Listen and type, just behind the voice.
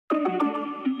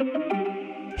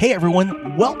Hey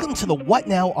everyone, welcome to the What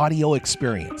Now audio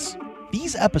experience.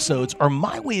 These episodes are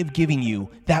my way of giving you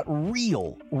that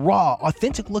real, raw,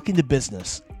 authentic look into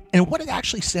business and what it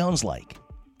actually sounds like.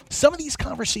 Some of these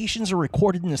conversations are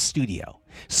recorded in a studio,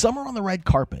 some are on the red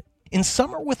carpet, and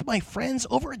some are with my friends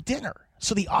over at dinner,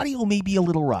 so the audio may be a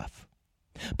little rough.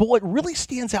 But what really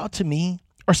stands out to me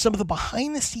are some of the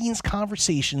behind-the-scenes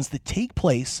conversations that take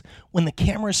place when the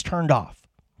camera is turned off,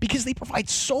 because they provide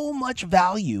so much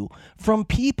value from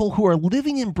people who are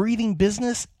living and breathing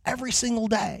business every single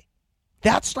day.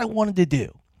 That's what I wanted to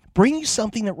do. Bring you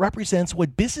something that represents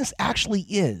what business actually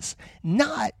is,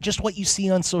 not just what you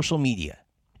see on social media.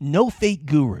 No fake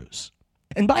gurus.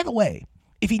 And by the way,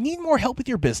 if you need more help with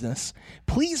your business,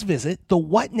 please visit the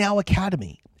What Now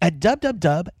Academy at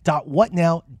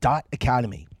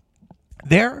www.whatnow.academy.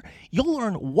 There, you'll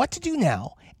learn what to do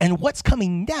now and what's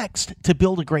coming next to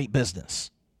build a great business.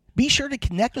 Be sure to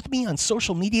connect with me on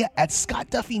social media at Scott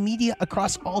Duffy Media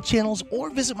across all channels, or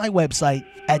visit my website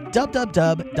at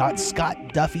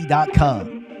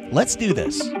www.scottduffy.com. Let's do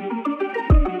this.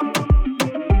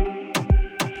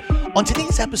 On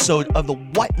today's episode of the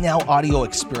What Now audio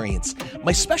experience,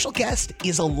 my special guest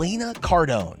is Elena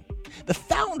Cardone, the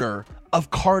founder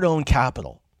of Cardone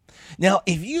Capital. Now,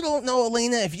 if you don't know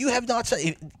Elena, if you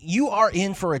are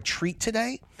in for a treat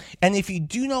today. And if you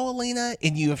do know Elena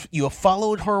and you have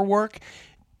followed her work,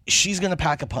 she's going to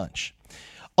pack a punch.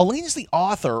 Elena is the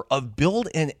author of Build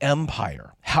an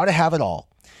Empire, How to Have It All.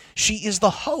 She is the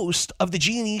host of the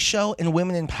G&E Show and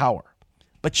Women in Power.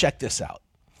 But check this out.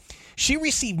 She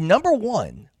received number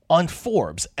 1 on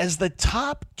Forbes as the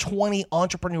top 20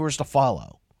 entrepreneurs to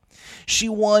follow. She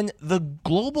won the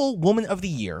Global Woman of the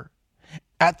Year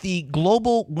at the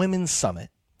Global Women's Summit.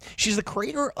 She's the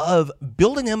creator of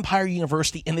Build an Empire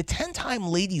University and the 10-time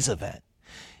Ladies event.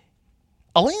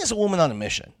 Elena is a woman on a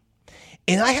mission.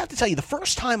 And I have to tell you, the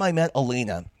first time I met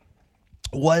Elena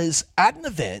was at an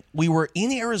event. We were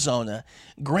in Arizona.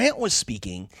 Grant was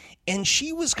speaking, and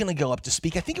she was going to go up to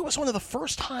speak. I think it was one of the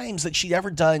first times that she'd ever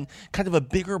done kind of a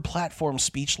bigger platform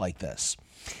speech like this.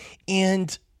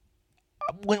 And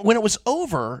when it was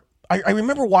over, I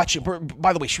remember watching,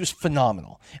 by the way, she was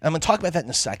phenomenal. And I'm going to talk about that in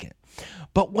a second.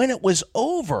 But when it was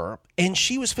over and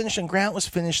she was finished and Grant was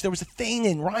finished, there was a thing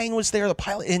and Ryan was there, the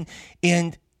pilot,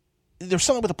 and there was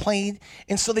something with a plane.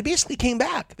 And so they basically came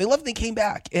back. They left and they came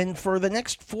back. And for the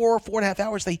next 4.5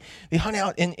 hours, they hung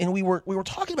out and we were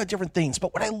talking about different things.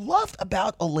 But what I loved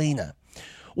about Elena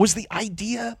was the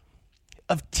idea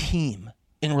of team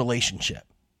in relationship.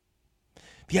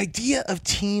 The idea of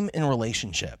team in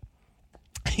relationship.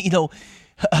 You know,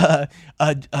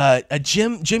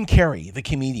 Jim Carrey, the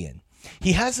comedian,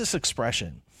 he has this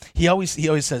expression. He always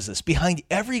says this: behind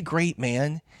every great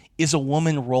man is a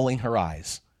woman rolling her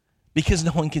eyes, because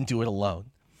no one can do it alone.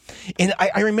 And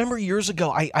I remember years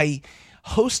ago, I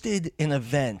hosted an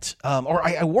event, or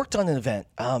I worked on an event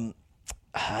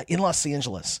in Los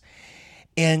Angeles,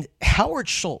 and Howard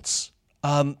Schultz,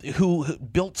 who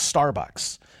built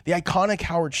Starbucks, the iconic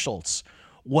Howard Schultz,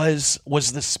 was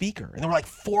the speaker, and there were like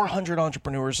 400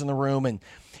 entrepreneurs in the room, and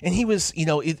he was,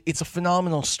 it's a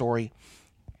phenomenal story.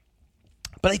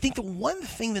 But I think the one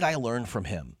thing that I learned from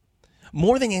him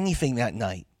more than anything that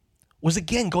night was,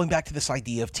 again, going back to this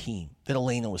idea of team that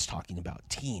Elena was talking about,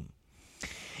 team.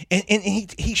 And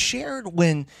he shared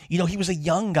when, he was a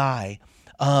young guy.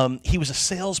 He was a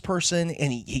salesperson,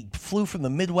 and he flew from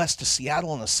the Midwest to Seattle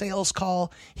on a sales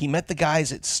call. He met the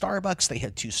guys at Starbucks. They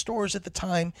had 2 stores at the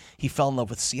time. He fell in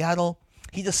love with Seattle.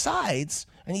 He decides,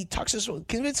 and he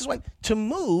convinces his wife to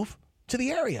move to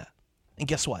the area. And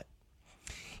guess what?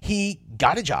 He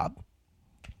got a job,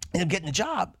 ended up getting a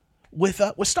job with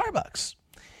Starbucks.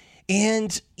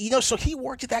 And, so he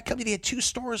worked at that company. They had 2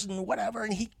 stores and whatever,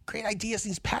 and he created ideas, and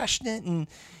he's passionate, and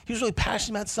he was really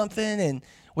passionate about something. And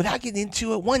without getting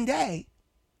into it, one day,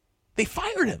 they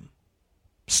fired him.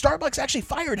 Starbucks actually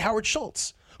fired Howard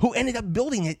Schultz, who ended up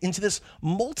building it into this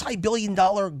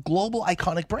multi-billion-dollar global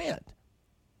iconic brand.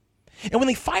 And when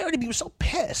they fired him, he was so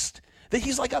pissed that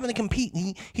he's like, I'm going to compete.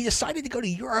 And he decided to go to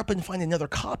Europe and find another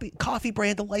coffee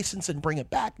brand to license and bring it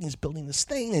back. And he's building this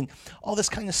thing and all this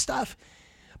kind of stuff.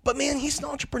 But man, he's an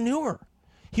entrepreneur.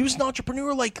 He was an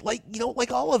entrepreneur like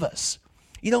all of us.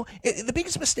 The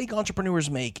biggest mistake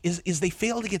entrepreneurs make is they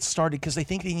fail to get started because they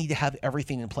think they need to have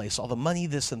everything in place, all the money,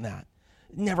 this and that.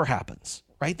 It never happens,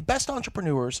 right? The best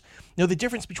entrepreneurs know the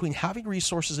difference between having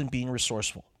resources and being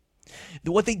resourceful.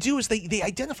 What they do is they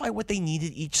identify what they need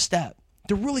at each step.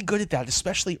 They're really good at that,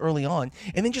 especially early on,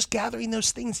 and then just gathering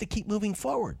those things to keep moving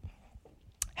forward.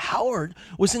 Howard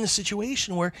was in a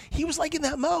situation where he was like in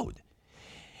that mode.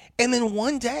 And then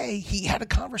one day he had a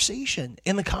conversation,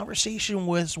 and the conversation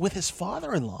was with his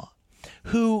father-in-law,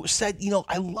 who said,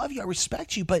 I love you, I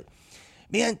respect you, but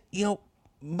man,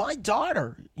 my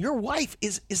daughter, your wife,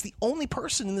 is the only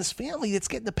person in this family that's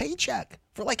getting a paycheck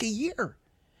for like a year.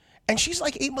 And she's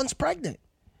like 8 months pregnant.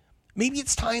 Maybe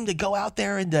it's time to go out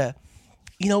there and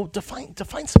to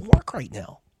find some work right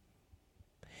now.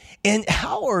 And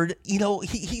Howard,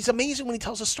 he's amazing when he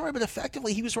tells a story, but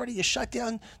effectively he was ready to shut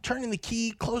down, turn in the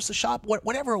key, close the shop,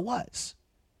 whatever it was.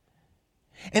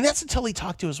 And that's until he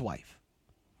talked to his wife.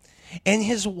 And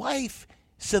his wife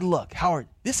said, look, Howard,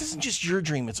 this isn't just your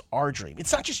dream, it's our dream.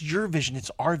 It's not just your vision, it's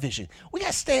our vision. We got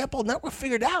to stay up all night, we'll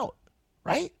figure it out,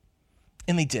 right?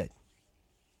 And they did.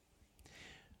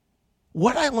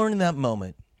 What I learned in that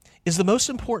moment is the most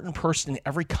important person in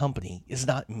every company is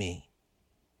not me.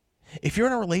 If you're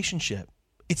in a relationship,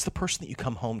 it's the person that you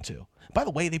come home to. By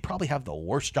the way, they probably have the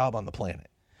worst job on the planet,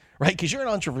 right? Because you're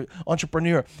an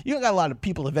entrepreneur. You don't got a lot of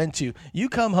people to vent to. You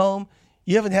come home,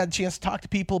 you haven't had a chance to talk to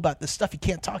people about the stuff you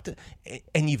can't talk to,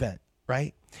 and you vent,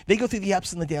 right? They go through the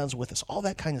ups and the downs with us, all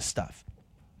that kind of stuff.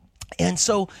 And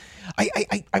so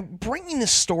I'm bringing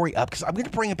this story up because I'm going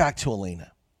to bring it back to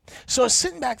Elena. So I was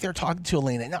sitting back there talking to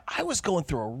Elena. Now, I was going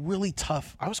through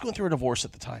a divorce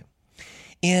at the time.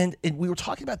 And we were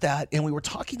talking about that, and we were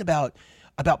talking about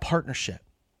partnership.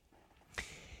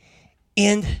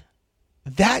 And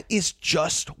that is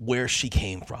just where she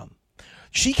came from.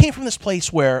 She came from this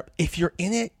place where if you're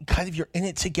in it, you're in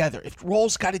it together. If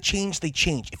roles got to change, they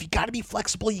change. If you got to be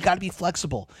flexible, you got to be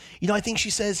flexible. I think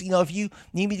she says, if you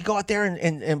need me to go out there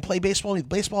and play baseball,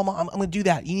 I'm going to do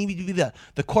that. You need me to do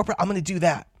the corporate, I'm going to do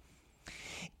that.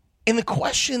 And the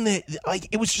question that,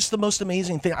 it was just the most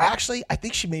amazing thing. I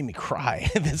think she made me cry.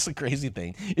 That's the crazy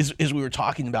thing is we were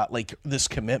talking about this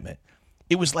commitment.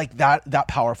 It was like that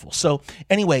powerful. So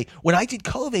anyway, when I did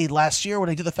COVID last year, when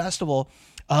I did the festival,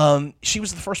 she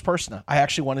was the first person I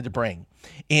actually wanted to bring,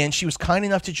 and she was kind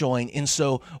enough to join. And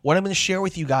so what I'm going to share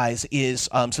with you guys is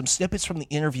some snippets from the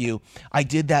interview I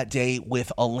did that day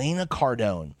with Elena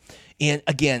Cardone. And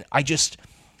again,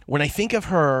 when I think of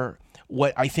her,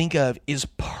 what I think of is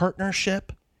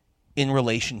partnership in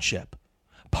relationship,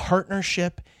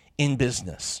 partnership in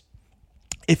business.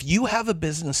 If you have a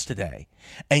business today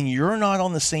and you're not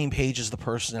on the same page as the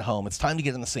person at home, it's time to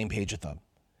get on the same page with them.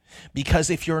 Because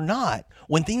if you're not,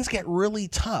 when things get really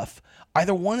tough,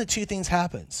 either one of two things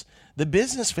happens. The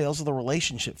business fails or the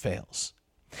relationship fails.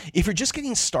 If you're just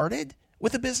getting started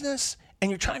with a business and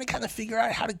you're trying to kind of figure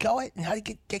out how to go it and how to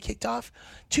get kicked off,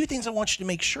 two things I want you to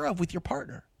make sure of with your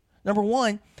partner. Number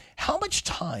one, how much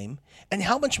time and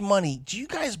how much money do you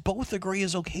guys both agree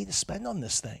is okay to spend on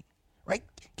this thing, right?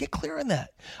 Get clear on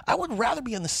that. I would rather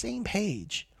be on the same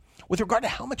page with regard to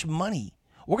how much money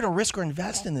we're going to risk or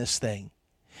invest in this thing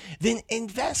than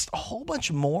invest a whole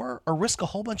bunch more or risk a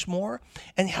whole bunch more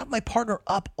and have my partner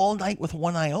up all night with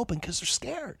one eye open because they're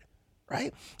scared,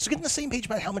 right? So get on the same page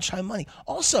about how much time and money.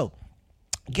 Also,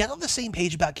 get on the same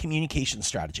page about communication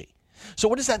strategy. So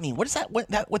what does that mean? What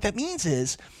that means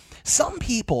is some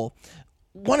people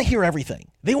want to hear everything.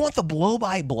 They want the blow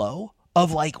by blow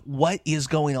of what is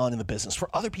going on in the business. For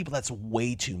other people, that's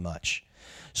way too much.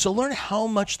 So learn how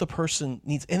much the person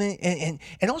needs and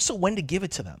also when to give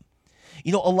it to them.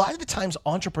 A lot of the times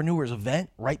entrepreneurs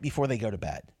vent right before they go to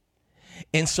bed.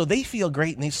 And so they feel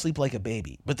great and they sleep like a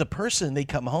baby. But the person they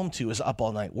come home to is up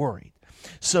all night worried.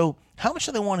 So how much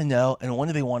do they want to know and when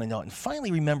do they want to know? And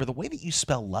finally, remember the way that you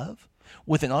spell love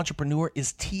with an entrepreneur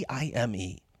is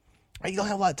T-I-M-E. Right? You don't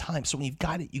have a lot of time. So when you've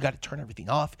got it, you got to turn everything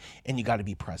off and you got to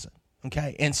be present.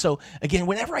 Okay. And so again,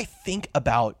 whenever I think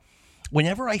about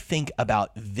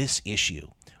this issue,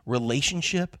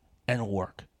 relationship and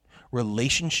work,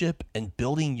 relationship and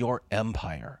building your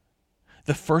empire,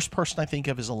 the first person I think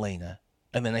of is Elena,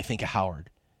 and then I think of Howard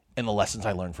and the lessons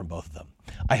I learned from both of them.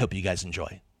 I hope you guys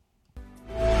enjoy.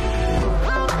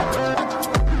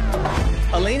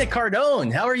 Elena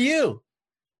Cardone, how are you?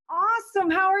 Awesome.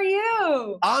 How are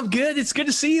you? I'm good. It's good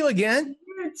to see you again.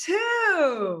 You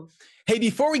too. Hey,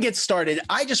 before we get started,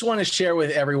 I just want to share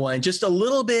with everyone just a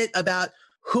little bit about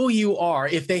who you are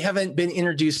if they haven't been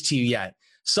introduced to you yet.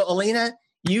 So Elena,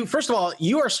 first of all,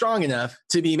 you are strong enough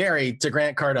to be married to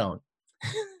Grant Cardone.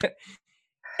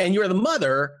 And you're the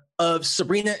mother of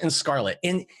Sabrina and Scarlett.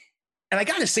 And I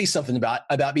got to say something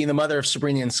about being the mother of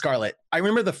Sabrina and Scarlett. I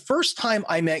remember the first time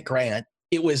I met Grant,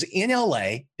 it was in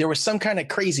LA. There was some kind of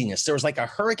craziness. There was like a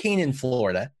hurricane in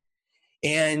Florida.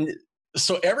 And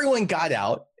so everyone got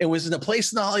out. It was in a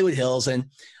place in the Hollywood Hills. And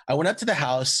I went up to the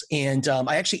house and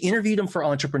I actually interviewed him for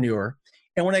Entrepreneur.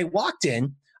 And when I walked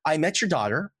in, I met your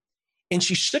daughter and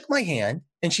she shook my hand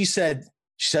and she said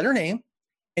her name.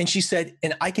 And she said,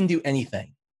 and I can do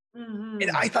anything.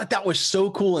 And I thought that was so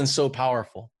cool and so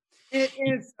powerful. It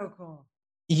is so cool.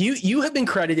 You have been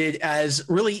credited as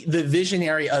really the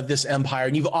visionary of this empire,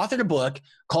 and you've authored a book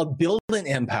called Build an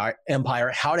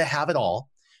Empire, How to Have It All.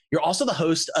 You're also the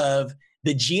host of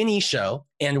the G&E Show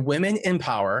and Women in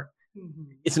Power.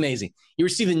 It's amazing.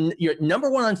 You're number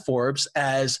one on Forbes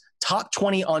as top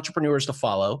 20 entrepreneurs to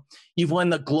follow. You've won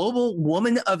the Global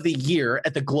Woman of the Year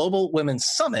at the Global Women's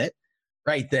Summit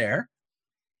right there.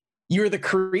 You're the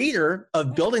creator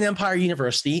of Build an Empire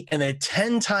University and the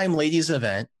 10-time ladies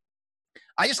event.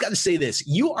 I just got to say this.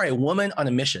 You are a woman on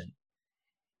a mission,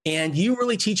 and you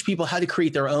really teach people how to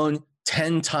create their own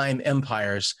 10-time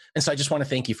empires. And so I just want to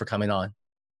thank you for coming on.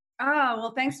 Oh,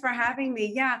 well, thanks for having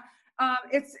me. Yeah.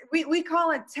 We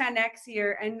call it 10X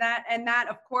here. And that,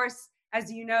 of course,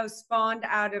 as you know, spawned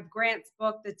out of Grant's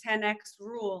book, The 10X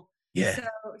Rule. Yeah.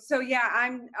 So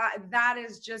yeah, that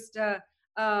is just a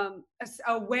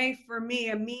way for me,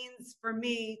 a means for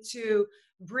me to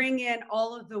bring in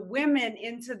all of the women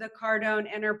into the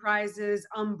Cardone Enterprises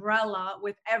umbrella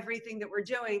with everything that we're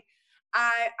doing.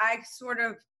 I sort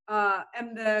of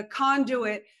am the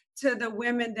conduit to the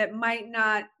women that might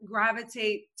not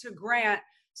gravitate to Grant.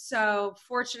 So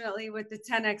fortunately with the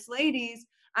 10X ladies,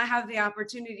 I have the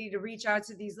opportunity to reach out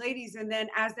to these ladies. And then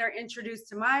as they're introduced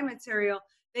to my material,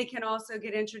 they can also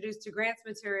get introduced to Grant's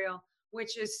material,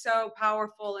 which is so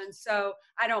powerful. And so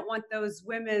I don't want those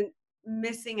women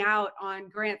missing out on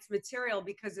Grant's material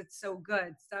because it's so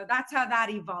good. So that's how that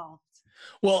evolved.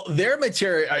 Well, their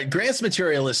material, Grant's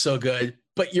material is so good,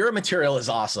 but your material is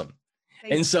awesome.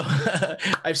 And so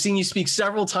I've seen you speak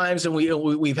several times, and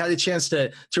we've had a chance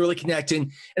to really connect.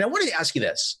 And I wanted to ask you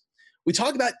this. We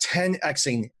talk about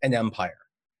 10Xing an empire.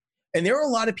 And there are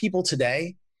a lot of people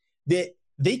today that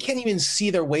they can't even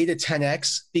see their way to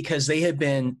 10X because they've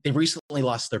recently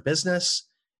lost their business.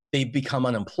 They've become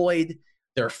unemployed.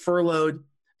 They're furloughed.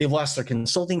 They've lost their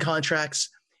consulting contracts.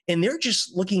 And they're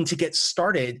just looking to get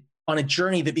started on a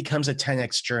journey that becomes a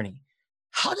 10X journey.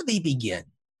 How do they begin?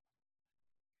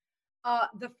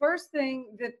 The first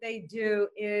thing that they do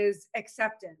is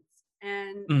acceptance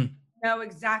and know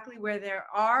exactly where they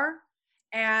are.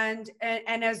 And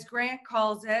as Grant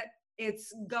calls it,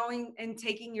 it's going and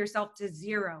taking yourself to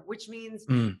zero, which means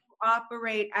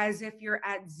operate as if you're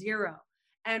at zero.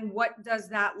 And what does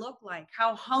that look like?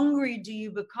 How hungry do you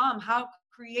become? How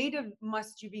creative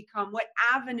must you become? What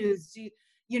avenues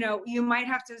you might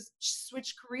have to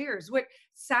switch careers? What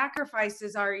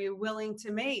sacrifices are you willing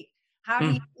to make? How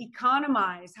do you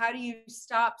economize? How do you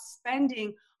stop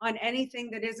spending on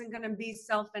anything that isn't going to be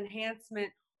self-enhancement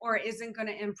or isn't going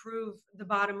to improve the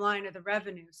bottom line of the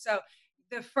revenue? So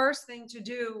the first thing to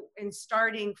do in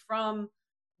starting from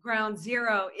ground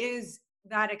zero is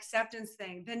that acceptance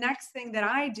thing. The next thing that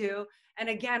I do, and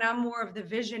again, I'm more of the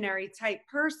visionary type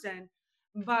person,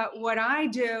 but what I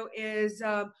do is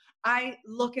I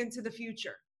look into the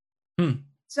future.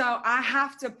 So I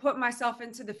have to put myself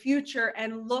into the future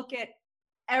and look at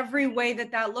every way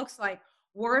that looks like.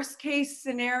 Worst case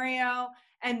scenario,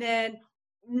 and then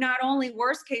not only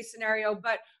worst case scenario,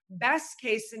 but best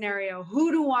case scenario.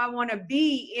 Who do I want to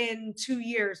be in 2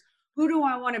 years? Who do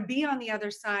I want to be on the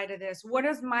other side of this? What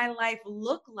does my life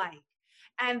look like?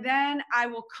 And then I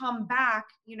will come back,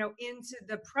 into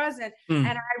the present and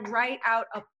I write out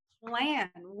a plan.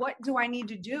 What do I need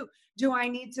to do? Do I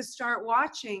need to start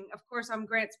watching? Of course, I'm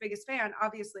Grant's biggest fan,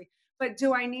 obviously. But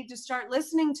do I need to start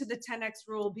listening to the 10X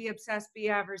rule? Be obsessed, be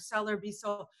average, seller, be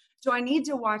sold. Do I need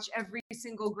to watch every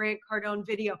single Grant Cardone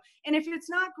video? And if it's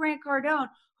not Grant Cardone,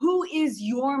 who is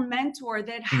your mentor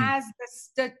that has the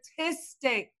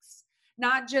statistics,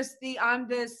 not just I'm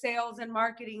the sales and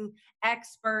marketing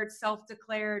expert,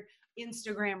 self-declared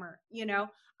Instagrammer,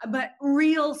 but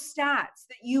real stats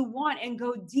that you want, and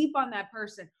go deep on that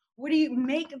person. What do you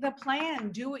make the plan?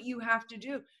 Do what you have to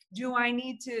do. Do I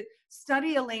need to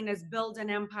study Elena's Build an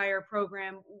Empire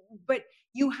program? But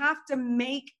you have to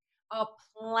make a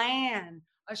plan,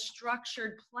 a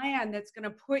structured plan that's going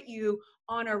to put you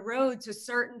on a road to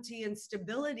certainty and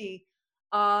stability,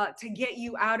 to get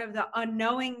you out of the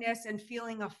unknowingness and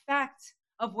feeling effect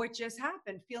of what just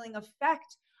happened, feeling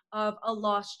effect of a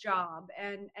lost job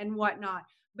and whatnot.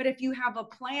 But if you have a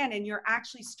plan and you're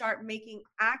actually start making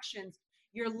actions,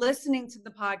 you're listening to the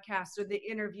podcast or the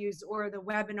interviews or the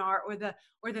webinar or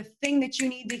the thing that you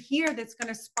need to hear that's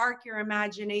going to spark your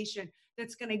imagination,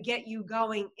 that's going to get you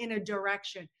going in a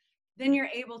direction, then you're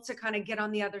able to kind of get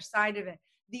on the other side of it.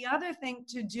 The other thing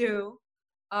to do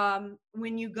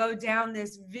when you go down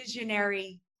this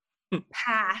visionary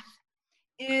path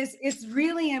is it's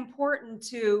really important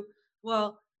to,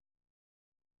 well,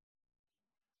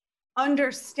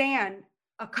 understand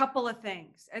a couple of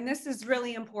things, and this is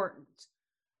really important.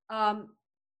 Um,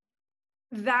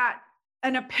 that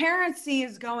an apparency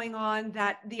is going on,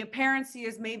 that the apparency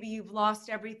is maybe you've lost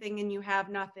everything and you have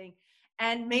nothing.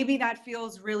 And maybe that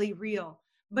feels really real.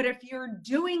 But if you're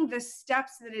doing the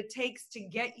steps that it takes to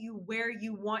get you where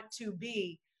you want to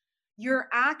be, you're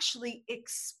actually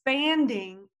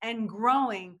expanding and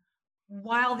growing,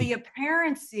 while the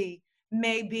apparency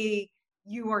may be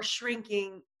you are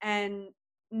shrinking and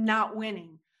not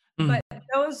winning. But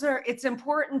it's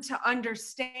important to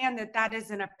understand that that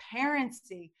is an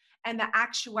apparency, and the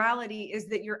actuality is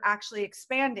that you're actually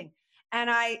expanding. And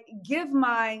I give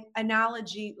my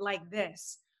analogy like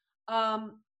this.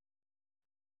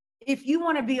 If you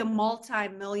want to be a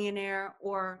multi-millionaire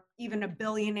or even a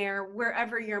billionaire,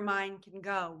 wherever your mind can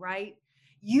go, right?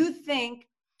 You think,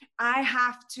 I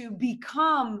have to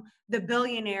become the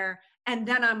billionaire and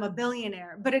then I'm a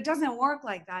billionaire. But it doesn't work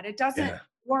like that. It doesn't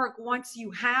work once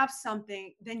you have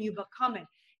something, then you become it.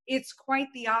 It's quite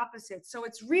the opposite. So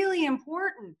it's really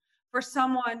important for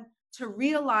someone to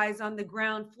realize on the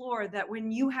ground floor that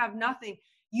when you have nothing,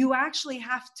 you actually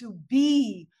have to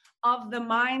be of the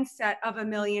mindset of a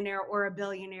millionaire or a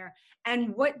billionaire.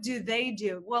 And what do?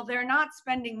 Well, they're not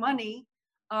spending money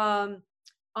on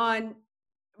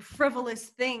frivolous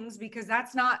things, because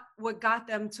that's not what got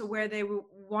them to where they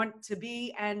want to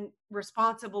be and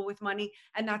responsible with money.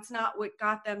 And that's not what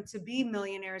got them to be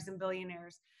millionaires and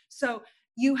billionaires. So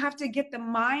you have to get the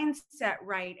mindset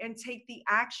right and take the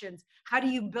actions. How do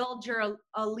you build your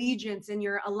allegiance and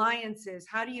your alliances?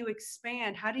 How do you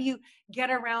expand? How do you get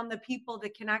around the people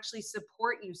that can actually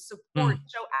support you,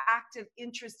 show active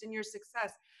interest in your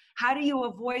success? How do you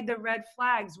avoid the red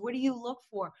flags? What do you look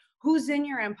for? Who's in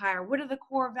your empire? What are the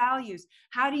core values?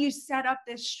 How do you set up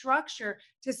this structure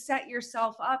to set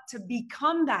yourself up to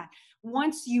become that?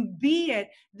 Once you be it,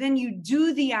 then you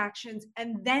do the actions,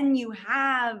 and then you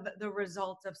have the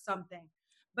result of something.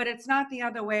 But it's not the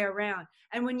other way around.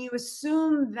 And when you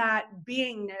assume that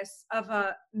beingness of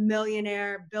a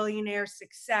millionaire, billionaire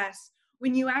success,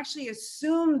 when you actually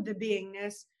assume the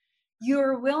beingness,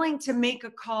 you're willing to make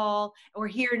a call or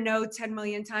hear no 10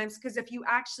 million times. Because if you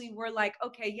actually were like,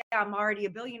 okay, yeah, I'm already a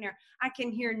billionaire, I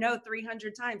can hear no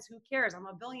 300 times. Who cares? I'm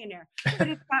a billionaire. But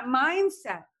it's that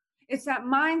mindset. It's that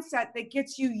mindset that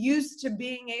gets you used to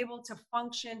being able to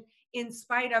function in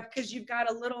spite of, because you've got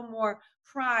a little more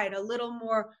pride, a little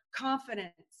more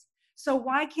confidence. So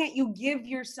why can't you give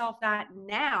yourself that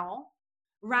now,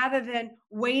 rather than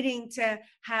waiting to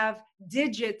have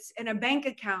digits in a bank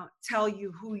account tell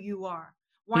you who you are?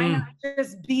 Why not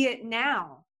just be it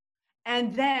now,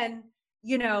 and then,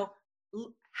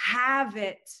 have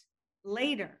it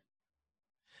later?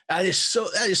 That is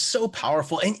so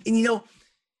powerful. And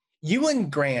you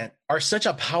and Grant are such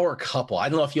a power couple. I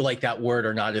don't know if you like that word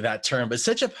or not, or that term, but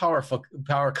such a power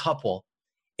couple.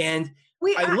 And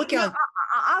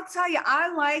I'll tell you,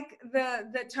 I like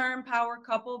the term power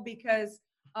couple because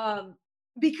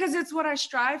it's what I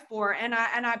strive for. And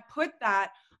I put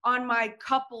that on my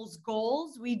couple's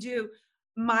goals. We do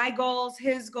my goals,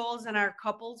 his goals, and our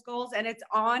couple's goals, and it's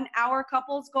on our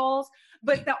couple's goals.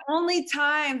 But the only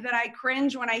time that I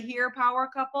cringe when I hear power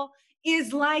couple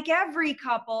is, like every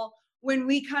couple, when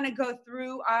we kind of go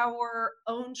through our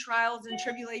own trials and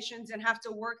tribulations and have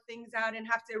to work things out and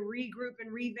have to regroup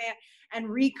and revamp and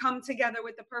re-come together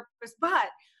with the purpose. But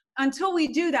until we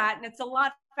do that, and it's a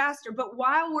lot faster, but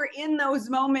while we're in those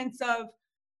moments of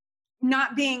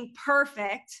not being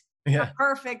perfect, a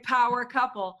perfect power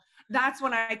couple, that's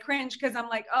when I cringe, because I'm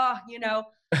like, I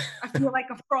feel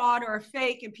like a fraud or a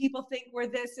fake, and people think we're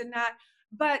this and that.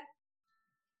 But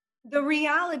the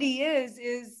reality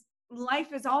is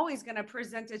life is always going to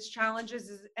present its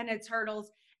challenges and its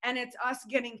hurdles, and it's us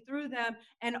getting through them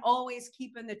and always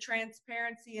keeping the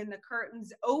transparency and the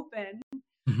curtains open,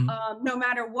 no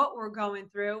matter what we're going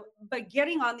through, but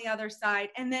getting on the other side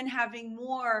and then having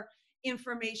more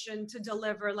information to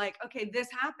deliver. Like, okay, this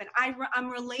happened.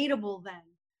 I'm relatable then.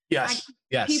 Yes.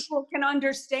 People can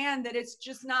understand that it's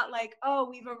just not like, oh,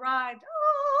 we've arrived.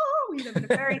 Oh, we live in a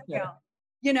fairy tale,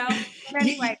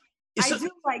 Anyway, I do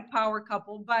like power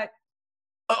couple, but.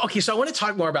 Okay, so I want to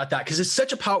talk more about that, because it's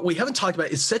such a we haven't talked about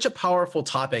it. It's such a powerful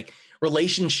topic,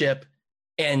 relationship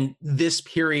and this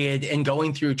period and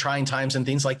going through trying times and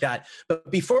things like that. But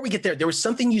before we get there was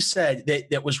something you said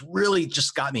that was really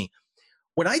just got me.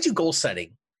 When I do goal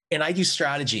setting and I do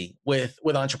strategy with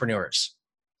entrepreneurs,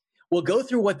 we'll go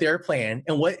through what their plan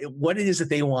and what it is that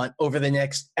they want over the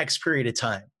next X period of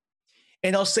time.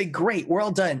 And I'll say, great, we're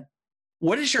all done.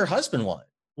 What does your husband want?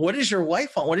 What does your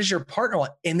wife want? What does your partner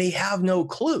want? And they have no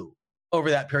clue over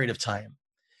that period of time.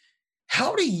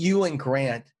 How do you and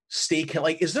Grant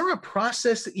like, is there a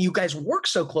process that you guys work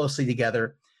so closely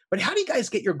together, but how do you guys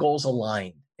get your goals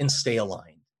aligned and stay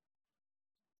aligned?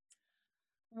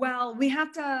 Well, we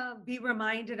have to be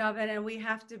reminded of it, and we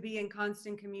have to be in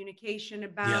constant communication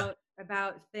Yeah.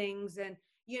 about things. And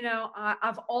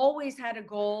I've always had a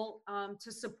goal to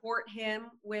support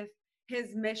him with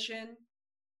his mission,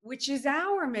 which is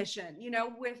our mission.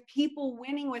 With people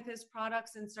winning with his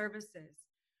products and services,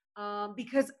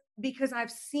 because I've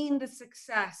seen the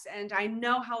success and I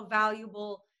know how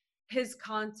valuable his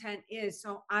content is.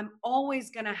 So I'm always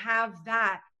going to have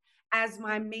that as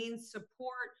my main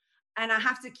support, and I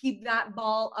have to keep that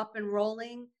ball up and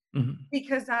rolling Mhm.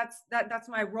 because that's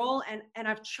my role, and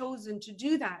I've chosen to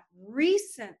do that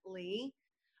recently.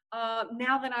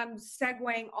 Now that I'm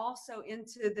segueing also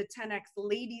into the 10x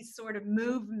ladies sort of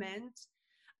movement,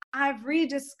 I've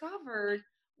rediscovered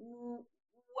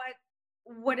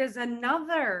what is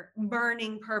another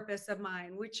burning purpose of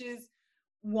mine, which is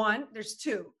one, there's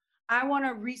two. I want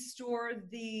to restore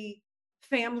the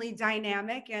family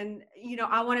dynamic, and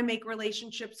I want to make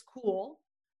relationships cool,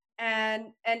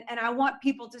 and I want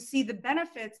people to see the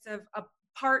benefits of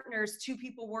partners, two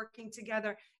people working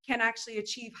together can actually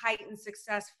achieve heightened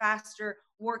success faster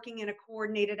working in a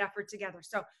coordinated effort together.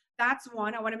 So that's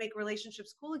one. I want to make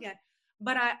relationships cool again.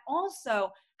 But I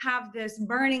also have this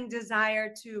burning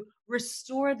desire to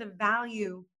restore the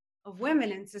value of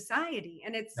women in society.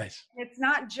 And it's Nice. it's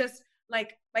not just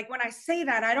like when I say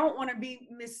that, I don't want to be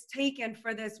mistaken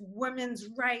for this women's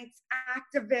rights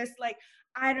activist, like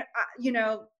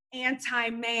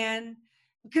anti-man,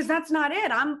 because that's not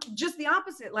it. I'm just the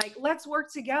opposite. Like, let's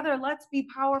work together, let's be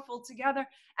powerful together.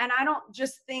 And I don't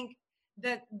just think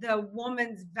that the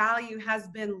woman's value has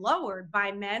been lowered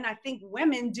by men. I think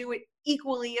women do it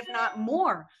equally, if not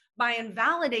more, by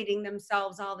invalidating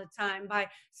themselves all the time, by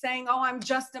saying, oh, I'm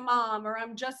just a mom, or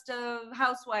I'm just a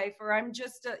housewife, or I'm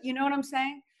just a, you know what I'm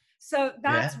saying? So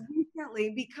that's Yeah. recently,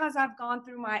 because I've gone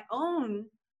through my own,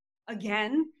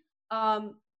 again,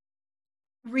 um,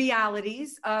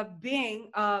 realities of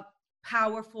being a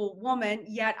powerful woman,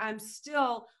 yet I'm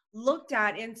still looked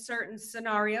at in certain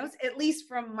scenarios, at least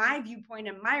from my viewpoint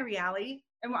and my reality.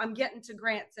 And I'm getting to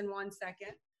Grant's in 1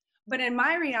 second. But in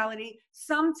my reality,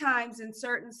 sometimes in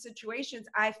certain situations,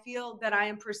 I feel that I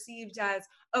am perceived as,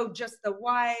 oh, just the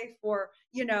wife, or,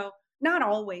 not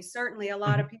always. Certainly, a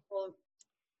lot Mhm. of people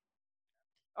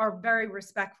are very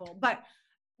respectful.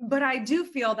 But I do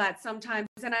feel that sometimes,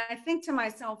 and I think to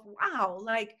myself, wow,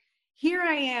 like, here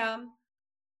I am.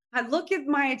 I look at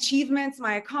my achievements,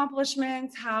 my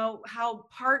accomplishments, how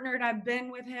partnered I've been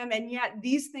with him, and yet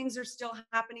these things are still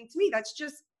happening to me. That's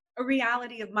just a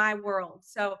reality of my world.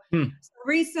 So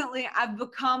recently I've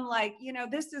become like,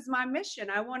 this is my mission.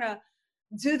 I want to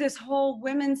do this whole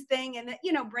women's thing and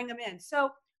bring them in.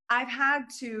 So I've had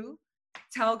to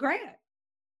tell Grant,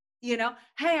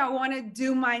 hey, I want to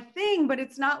do my thing, but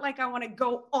it's not like I want to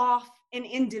go off and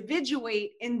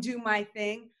individuate and do my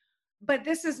thing. But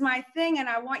this is my thing, and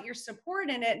I want your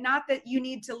support in it. Not that you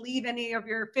need to leave any of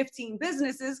your 15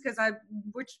 businesses, because I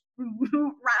which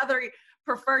rather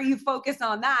prefer you focus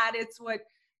on that. It's what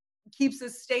keeps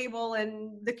us stable,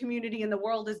 and the community and the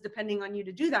world is depending on you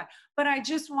to do that. But I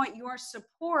just want your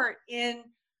support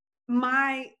in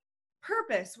my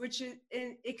purpose, which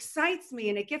it excites me,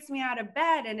 and it gets me out of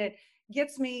bed, and it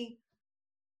gets me,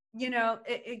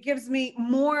 it gives me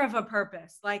more of a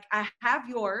purpose. Like, I have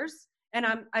yours, and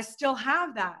I still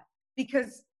have that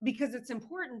because it's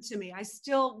important to me. I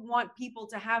still want people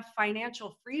to have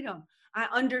financial freedom. I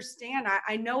understand.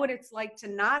 I know what it's like to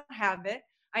not have it.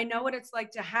 I know what it's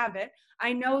like to have it.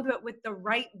 I know that with the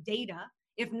right data,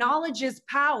 if knowledge is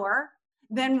power,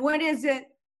 then what is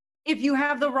it if you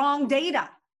have the wrong data?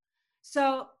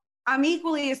 So I'm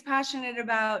equally as passionate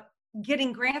about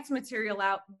getting Grant's material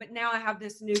out, but now I have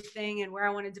this new thing and where I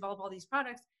want to develop all these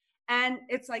products. And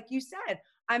it's like you said,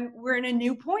 we're in a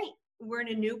new point. We're in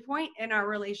a new point in our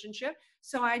relationship.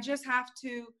 So I just have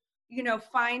to,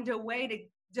 find a way to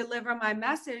deliver my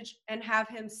message and have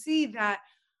him see that,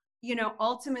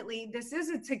 ultimately this is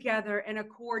a together and a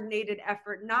coordinated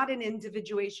effort, not an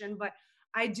individuation. But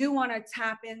I do want to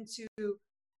tap into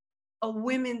a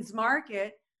women's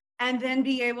market and then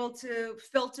be able to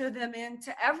filter them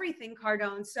into everything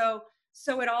Cardone.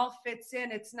 So it all fits in.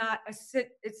 It's not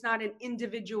an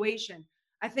individuation.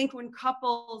 I think when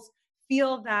couples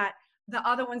feel that the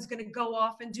other one's going to go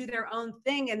off and do their own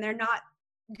thing and they're not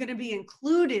going to be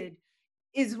included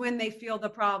is when they feel the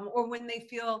problem, or when they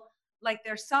feel like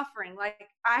they're suffering. Like,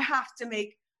 I have to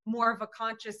make more of a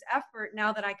conscious effort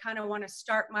now that I kind of want to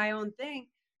start my own thing,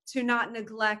 to not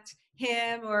neglect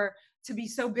him or to be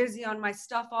so busy on my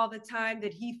stuff all the time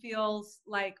that he feels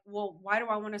like, well, why do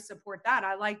I want to support that?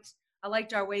 I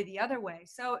liked our way the other way.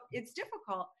 So it's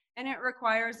difficult, and it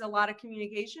requires a lot of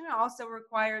communication. It also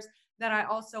requires that I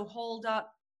also hold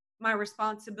up my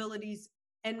responsibilities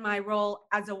and my role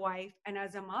as a wife and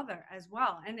as a mother as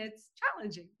well. And it's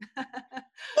challenging.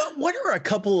 But what are a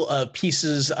couple of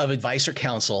pieces of advice or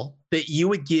counsel that you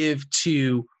would give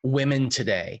to women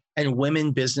today and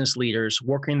women business leaders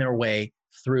working their way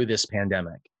through this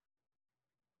pandemic?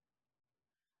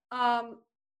 Um,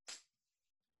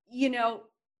 you know,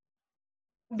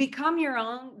 become your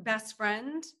own best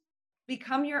friend.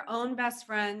 Become your own best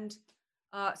friend.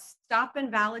 Stop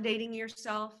invalidating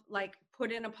yourself. Like,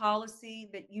 put in a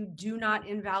policy that you do not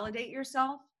invalidate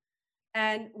yourself.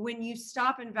 And when you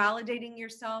stop invalidating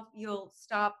yourself, you'll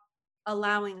stop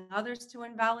allowing others to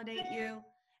invalidate you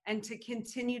and to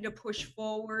continue to push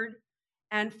forward.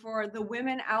 And for the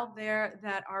women out there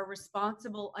that are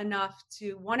responsible enough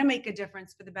to want to make a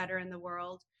difference for the better in the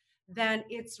world, then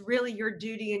it's really your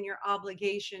duty and your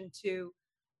obligation to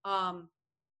um,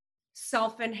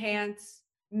 self enhance,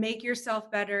 make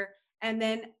yourself better. And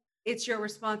then it's your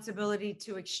responsibility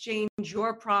to exchange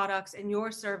your products and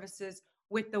your services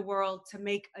with the world to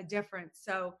make a difference.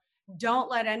 So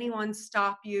don't let anyone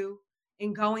stop you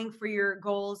in going for your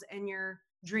goals and your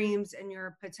dreams and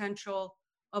your potential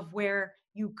of where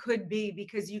you could be,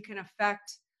 because you can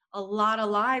affect a lot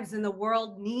of lives, and the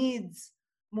world needs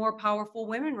more powerful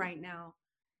women right now.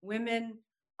 Women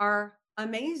are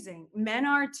amazing. Men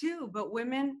are too, but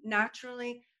women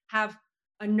naturally have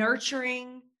a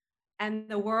nurturing, and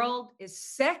the world is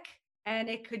sick and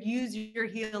it could use your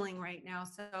healing right now.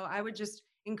 So I would just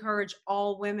encourage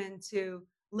all women to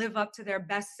live up to their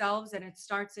best selves, and it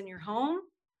starts in your home,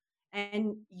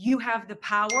 and you have the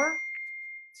power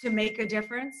to make a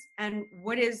difference. And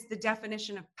what is the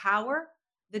definition of power?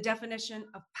 The definition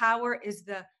of power is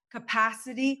the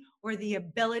capacity or the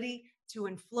ability to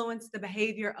influence the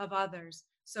behavior of others.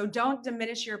 So don't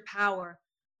diminish your power.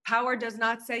 Power does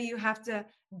not say you have to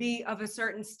be of a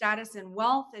certain status and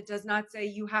wealth. It does not say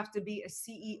you have to be a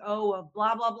CEO of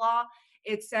blah, blah, blah.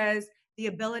 It says the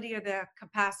ability or the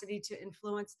capacity to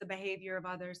influence the behavior of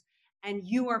others. And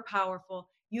you are powerful.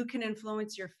 You can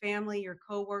influence your family, your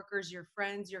coworkers, your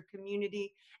friends, your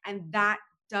community, and that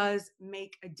does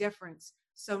make a difference.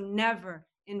 So never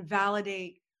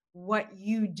invalidate what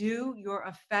you do, your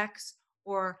effects,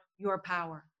 or your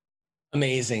power.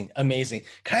 Amazing, amazing.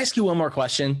 Can I ask you one more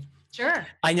question? Sure.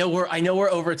 I know we're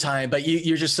over time, but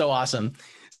you're just so awesome.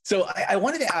 So I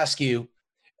wanted to ask you,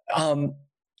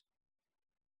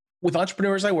 with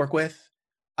entrepreneurs I work with,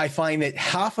 I find that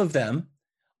half of them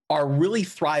are really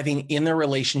thriving in their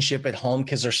relationship at home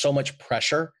because there's so much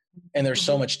pressure and there's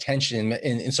so much tension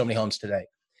in so many homes today.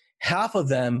 Half of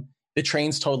them, the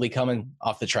train's totally coming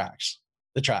off the tracks,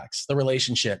 the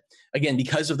relationship. Again,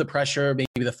 because of the pressure,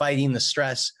 maybe the fighting, the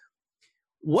stress.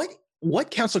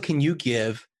 What counsel can you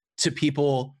give to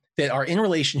people that are in a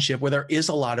relationship where there is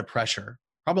a lot of pressure,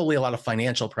 probably a lot of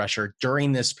financial pressure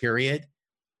during this period,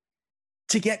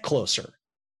 to get closer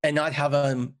and not have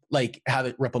have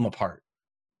it rip them apart?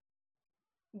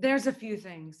 There's a few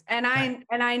things, and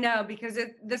I know, because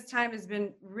this time has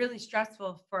been really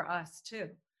stressful for us too.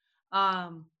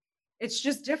 It's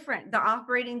just different. The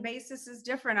operating basis is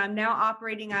different. I'm now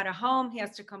operating out of home. He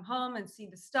has to come home and see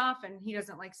the stuff, and he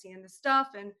doesn't like seeing the stuff.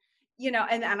 And,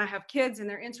 and I have kids and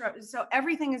they're interrupted. So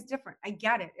everything is different. I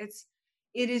get it.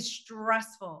 It is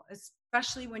stressful,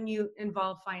 especially when you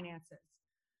involve finances.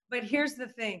 But here's the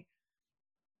thing.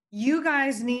 You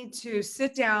guys need to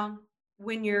sit down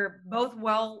when you're both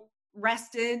well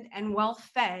rested and well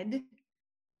fed.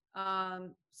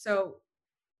 So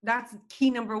that's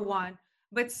key number one.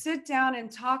 But sit down and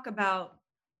talk about,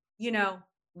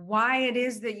 why it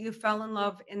is that you fell in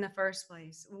love in the first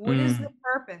place. What is the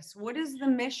purpose? What is the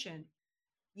mission?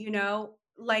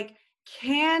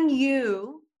 Can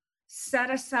you set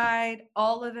aside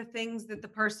all of the things that the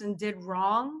person did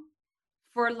wrong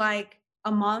for like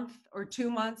a month or 2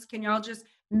 months? Can y'all just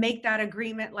make that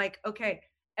agreement? Like, okay,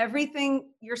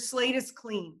 everything, your slate is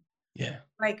clean. Yeah.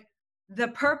 Like, the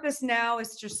purpose now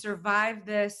is to survive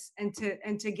this and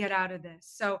to get out of this.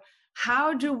 So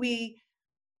how do we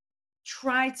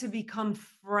try to become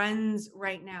friends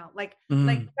right now? Like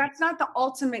that's not the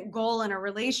ultimate goal in a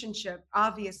relationship,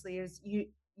 obviously, is you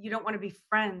don't want to be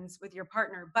friends with your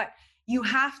partner, but you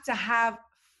have to have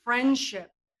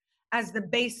friendship as the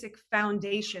basic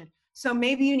foundation. So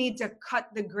maybe you need to cut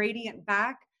the gradient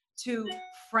back to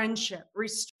friendship,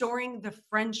 restoring the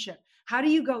friendship. How do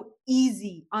you go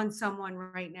easy on someone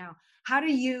right now? How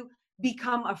do you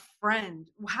become a friend?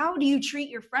 How do you treat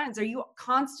your friends? Are you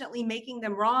constantly making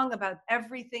them wrong about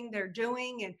everything they're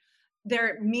doing and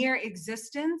their mere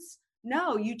existence?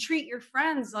 No, you treat your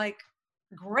friends like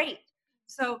great.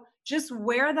 So just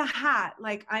wear the hat.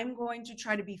 Like, I'm going to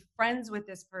try to be friends with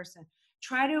this person.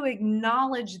 Try to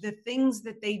acknowledge the things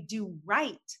that they do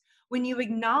right. When you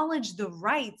acknowledge the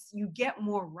rights, you get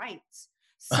more rights.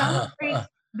 Celebrate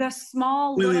the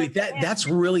small wait, little wait, that's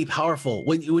really powerful.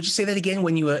 Would you say that again?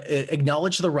 When you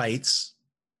acknowledge the rights.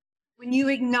 When you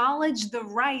acknowledge the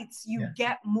rights, you Yeah.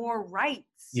 get more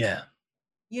rights. Yeah.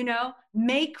 You know,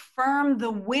 make firm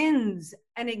the wins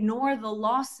and ignore the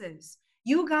losses.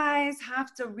 You guys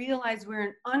have to realize we're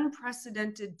in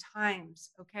unprecedented times,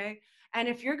 okay? And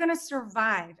if you're going to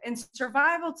survive, and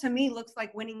survival to me looks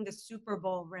like winning the Super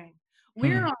Bowl ring.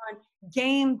 We're on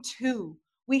game 2.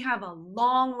 We have a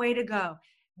long way to go.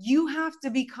 You have to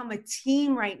become a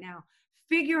team right now.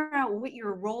 Figure out what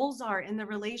your roles are in the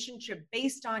relationship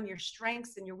based on your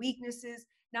strengths and your weaknesses,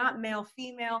 not male,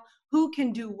 female, who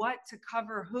can do what to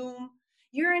cover whom.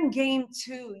 You're in game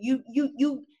 2.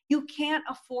 You can't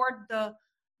afford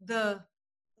the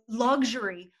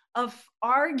luxury of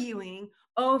arguing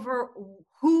over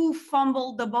who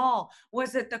fumbled the ball.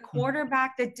 Was it the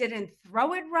quarterback that didn't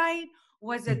throw it right?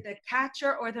 Was it the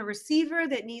catcher or the receiver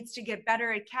that needs to get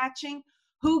better at catching?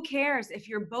 Who cares if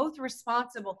you're both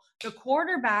responsible? The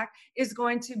quarterback is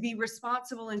going to be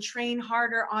responsible and train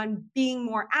harder on being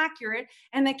more accurate,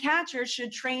 and the catcher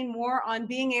should train more on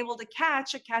being able to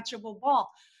catch a catchable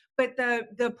ball. But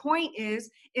the point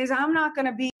is I'm not going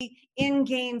to be in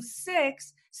game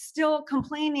 6 still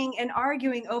complaining and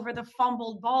arguing over the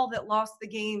fumbled ball that lost the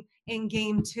game in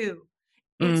game 2.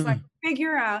 It's like,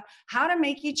 figure out how to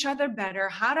make each other better,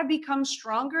 how to become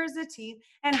stronger as a team,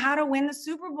 and how to win the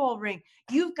Super Bowl ring.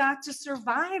 You've got to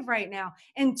survive right now.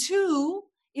 And 2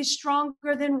 is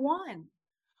stronger than 1.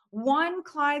 One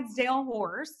Clydesdale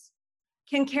horse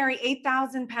can carry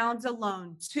 8,000 pounds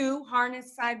alone. 2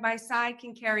 harnessed side by side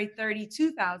can carry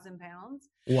 32,000 pounds.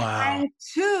 Wow. And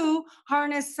 2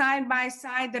 harnessed side by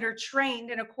side that are trained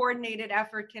in a coordinated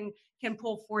effort can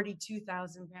pull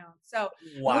 42,000 pounds. So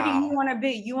what do you want to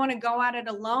be? You want to go at it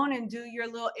alone and do your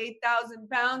little 8,000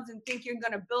 pounds and think you're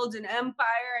going to build an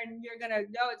empire and you're going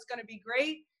to know it's going to be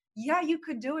great? Yeah, you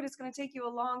could do it. It's going to take you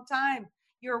a long time.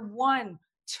 You're 1,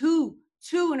 2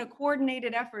 in a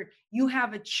coordinated effort. You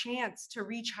have a chance to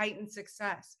reach heightened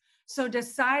success. So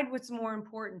decide what's more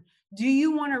important. Do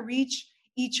you want to reach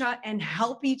each other and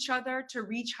help each other to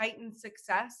reach heightened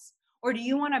success? Or do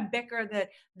you want to bicker that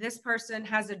this person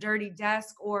has a dirty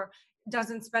desk or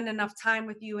doesn't spend enough time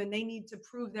with you and they need to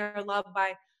prove their love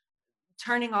by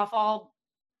turning off all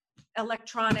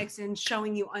electronics and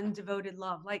showing you undevoted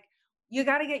love? Like, you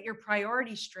got to get your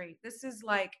priorities straight. This is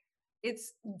like,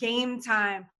 it's game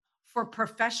time for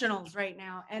professionals right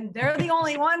now. And they're the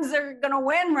only ones that are going to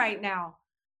win right now.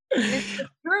 It's the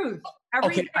truth.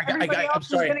 Everybody else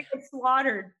is going to get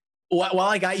slaughtered. While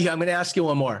I got you, I'm going to ask you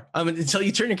one more. Until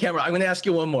you turn your camera, I'm going to ask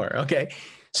you one more. Okay.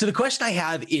 So the question I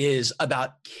have is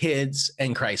about kids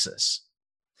and crisis.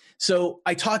 So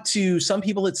I talked to some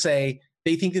people that say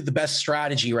they think that the best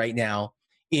strategy right now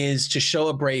is to show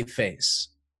a brave face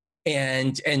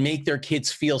and make their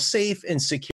kids feel safe and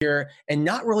secure and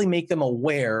not really make them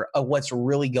aware of what's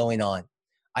really going on.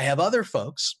 I have other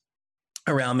folks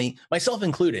around me, myself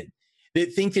included,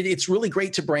 that think that it's really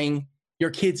great to bring your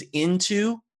kids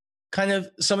into kind of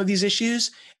some of these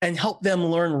issues and help them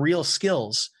learn real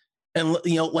skills and,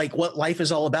 you know, like what life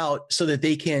is all about so that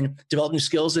they can develop new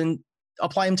skills and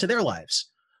apply them to their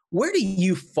lives. Where do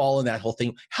you fall in that whole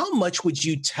thing? How much would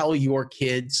you tell your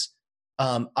kids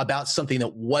about something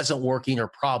that wasn't working or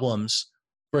problems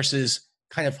versus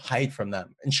kind of hide from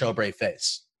them and show a brave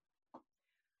face?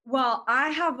 Well, I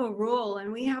have a rule,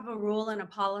 and we have a rule and a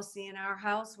policy in our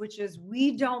house, which is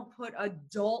we don't put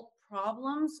adult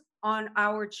problems on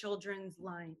our children's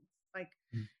lines. Like,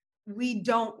 we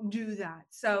don't do that.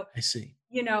 So I see.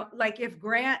 You know, like if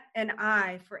Grant and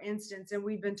I, for instance, and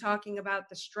we've been talking about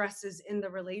the stresses in the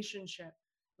relationship,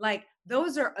 like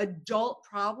those are adult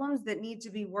problems that need to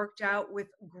be worked out with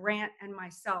Grant and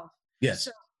myself. Yes.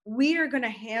 So we are going to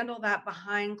handle that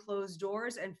behind closed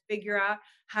doors and figure out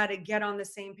how to get on the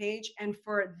same page. And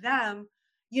for them,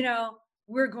 you know,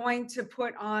 we're going to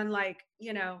put on like,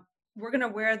 you know, we're going to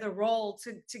wear the role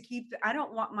to keep I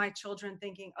don't want my children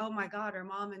thinking, oh my God, are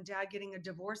mom and dad getting a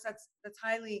divorce? That's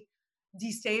highly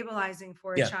destabilizing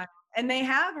for a child. And they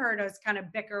have heard us kind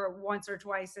of bicker once or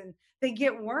twice and they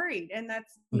get worried, and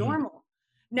that's normal.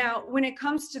 Now, when it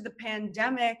comes to the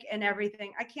pandemic and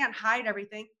everything, I can't hide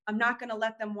everything. I'm not going to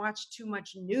let them watch too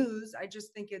much news. I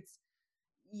just think it's,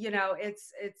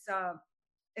 it's not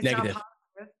Negative.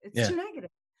 positive. It's too negative.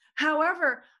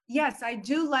 However, yes, I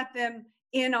do let them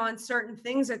in on certain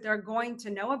things that they're going to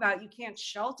know about. You can't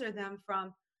shelter them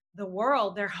from the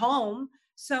world, their home.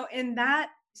 So in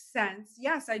that sense,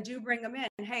 yes, I do bring them in.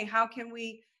 Hey, how can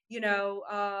we,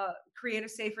 create a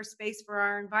safer space for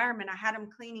our environment? I had them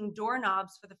cleaning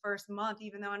doorknobs for the first month,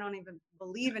 even though I don't even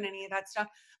believe in any of that stuff.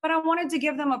 But I wanted to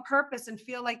give them a purpose and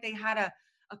feel like they had a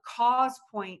cause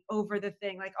point over the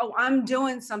thing. Like, oh, I'm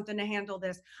doing something to handle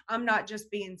this. I'm not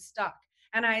just being stuck.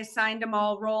 And I assigned them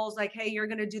all roles like, hey, you're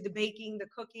going to do the baking, the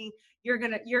cooking, you're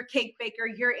cake baker,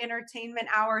 your entertainment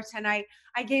hour tonight.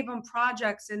 I gave them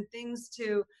projects and things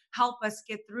to help us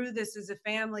get through this as a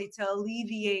family, to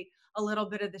alleviate a little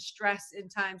bit of the stress in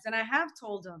times. And I have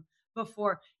told them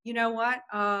before, you know what?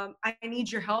 I need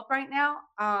your help right now.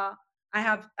 I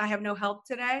have no help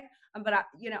today. But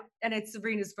and it's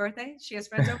Sabrina's birthday. She has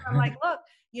friends over. I'm like, look,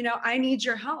 I need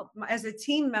your help as a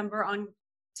team member on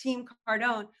Team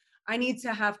Cardone. I need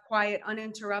to have quiet,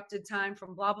 uninterrupted time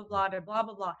from blah, blah, blah to blah,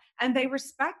 blah, blah. And they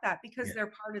respect that because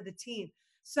they're part of the team.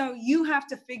 So you have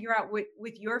to figure out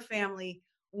with your family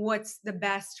what's the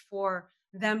best for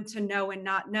them to know and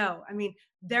not know. I mean,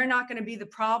 they're not going to be the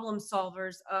problem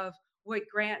solvers of what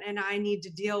Grant and I need to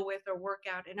deal with or work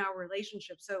out in our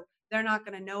relationship. So they're not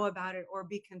going to know about it or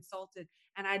be consulted.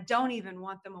 And I don't even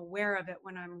want them aware of it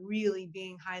when I'm really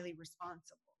being highly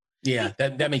responsible. Yeah,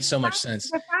 that makes so much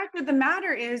sense. The fact of the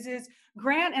matter is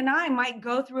Grant and I might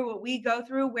go through what we go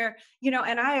through where,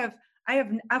 and I've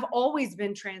always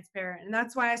been transparent. And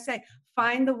that's why I say,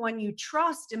 find the one you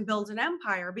trust and build an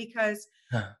empire, because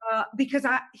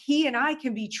he and I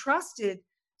can be trusted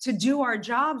to do our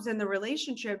jobs in the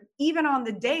relationship. Even on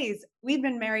the days we've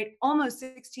been married almost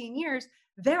 16 years,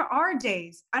 there are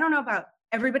days, I don't know about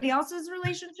everybody else's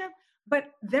relationship,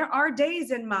 but there are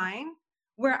days in mine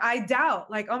where I doubt,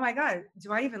 like, oh my God,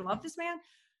 do I even love this man?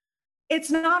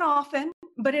 It's not often,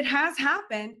 but it has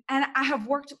happened. And I have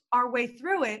worked our way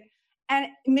through it. And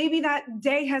maybe that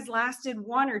day has lasted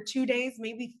 1 or 2 days,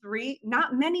 maybe 3,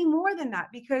 not many more than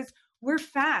that, because we're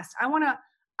fast. I want to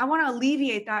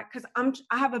alleviate that because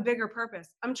I have a bigger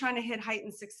purpose. I'm trying to hit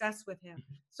heightened success with him.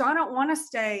 So I don't want to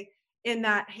stay in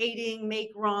that hating,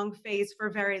 make wrong phase for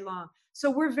very long. So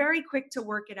we're very quick to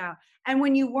work it out. And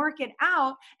when you work it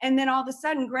out, and then all of a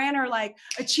sudden Grant are like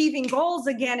achieving goals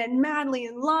again and madly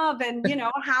in love, and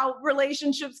how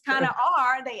relationships kind of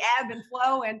are, they ebb and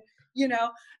flow, and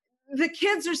the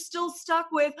kids are still stuck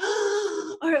with,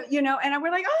 and we're like, oh, we're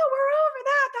over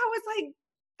that. That was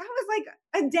like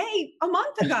a day a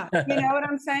month ago. You know what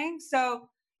I'm saying? So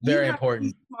very important.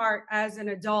 To be smart as an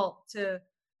adult to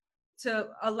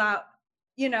allow,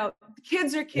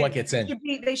 kids are kids. What gets in?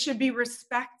 They should be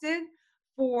respected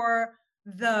for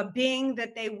the being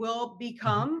that they will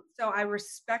become. Mm-hmm. So I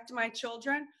respect my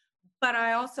children, but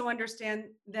I also understand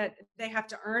that they have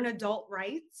to earn adult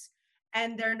rights,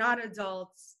 and they're not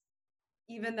adults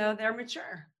even though they're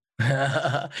mature.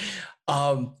 How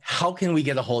can we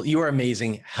get a hold? You are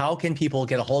amazing. How can people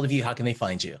get a hold of you? How can they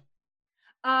find you?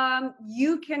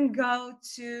 You can go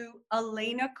to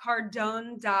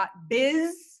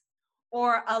elenacardone.biz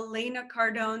or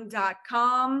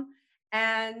elenacardone.com.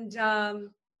 And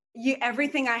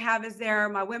everything I have is there.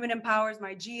 My Women Empowers,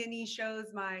 my G&E shows,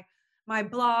 my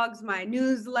blogs, my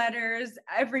newsletters,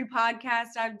 every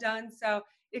podcast I've done. So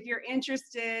if you're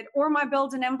interested, or my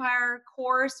Build an Empire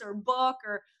course or book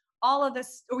or all of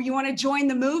this, or you want to join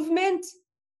the movement,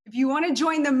 if you want to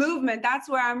join the movement, that's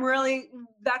what I'm really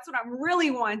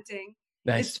wanting.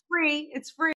 Nice.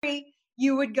 It's free.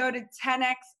 You would go to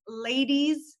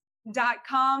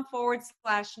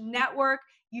 10xladies.com/network.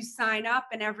 You sign up,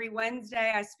 and every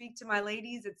Wednesday I speak to my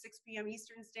ladies at 6 p.m.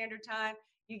 Eastern Standard Time.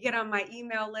 You get on my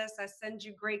email list. I send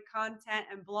you great content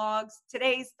and blogs.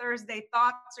 Today's Thursday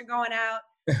thoughts are going out.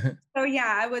 So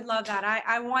yeah, I would love that.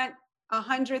 I want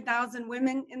 100,000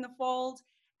 women in the fold,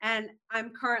 and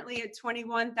I'm currently at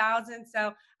 21,000.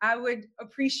 So I would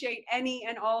appreciate any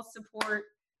and all support.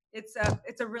 It's a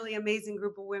really amazing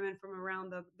group of women from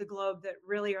around the globe that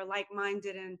really are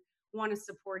like-minded and want to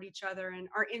support each other and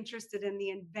are interested in the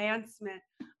advancement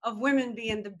of women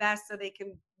being the best, so they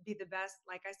can be the best,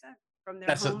 like I said.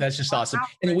 That's just awesome.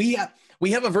 And we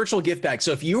have a virtual gift bag.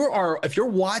 So if you're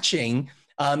watching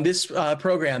this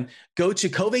program, go to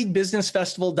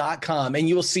covadebusinessfestival.com, and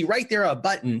you will see right there a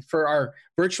button for our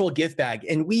virtual gift bag.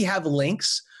 And we have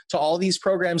links to all these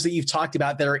programs that you've talked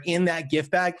about that are in that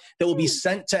gift bag that will be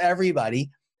sent to everybody,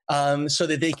 so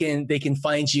that they can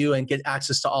find you and get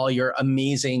access to all your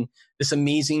these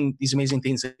amazing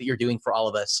things that you're doing for all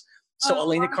of us. So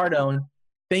Elena Cardone,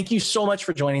 thank you so much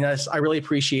for joining us. I really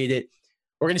appreciate it.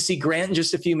 We're going to see Grant in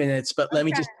just a few minutes, but let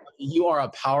me just, you are a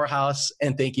powerhouse,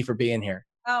 and thank you for being here.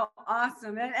 Oh,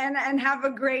 awesome. And have a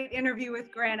great interview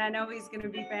with Grant. I know he's going to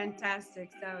be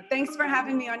fantastic. So thanks for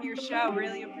having me on your show.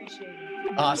 Really appreciate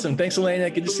it. Awesome. Thanks,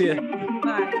 Elena. Good to see you.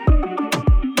 Bye.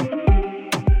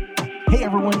 Hey,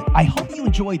 everyone. I hope you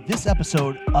enjoyed this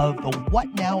episode of the What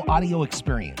Now audio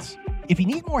experience. If you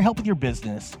need more help with your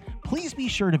business, please be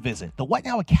sure to visit the What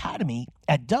Now Academy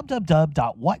at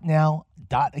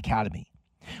www.whatnow.academy.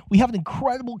 We have an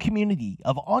incredible community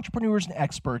of entrepreneurs and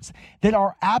experts that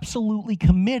are absolutely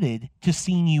committed to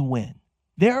seeing you win.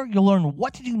 There, you'll learn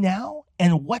what to do now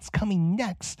and what's coming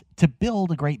next to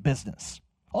build a great business.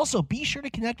 Also, be sure to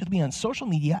connect with me on social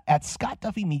media at Scott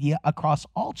Duffy Media across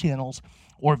all channels,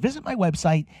 or visit my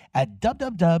website at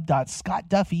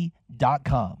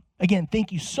www.scottduffy.com. Again,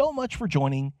 thank you so much for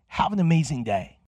joining. Have an amazing day.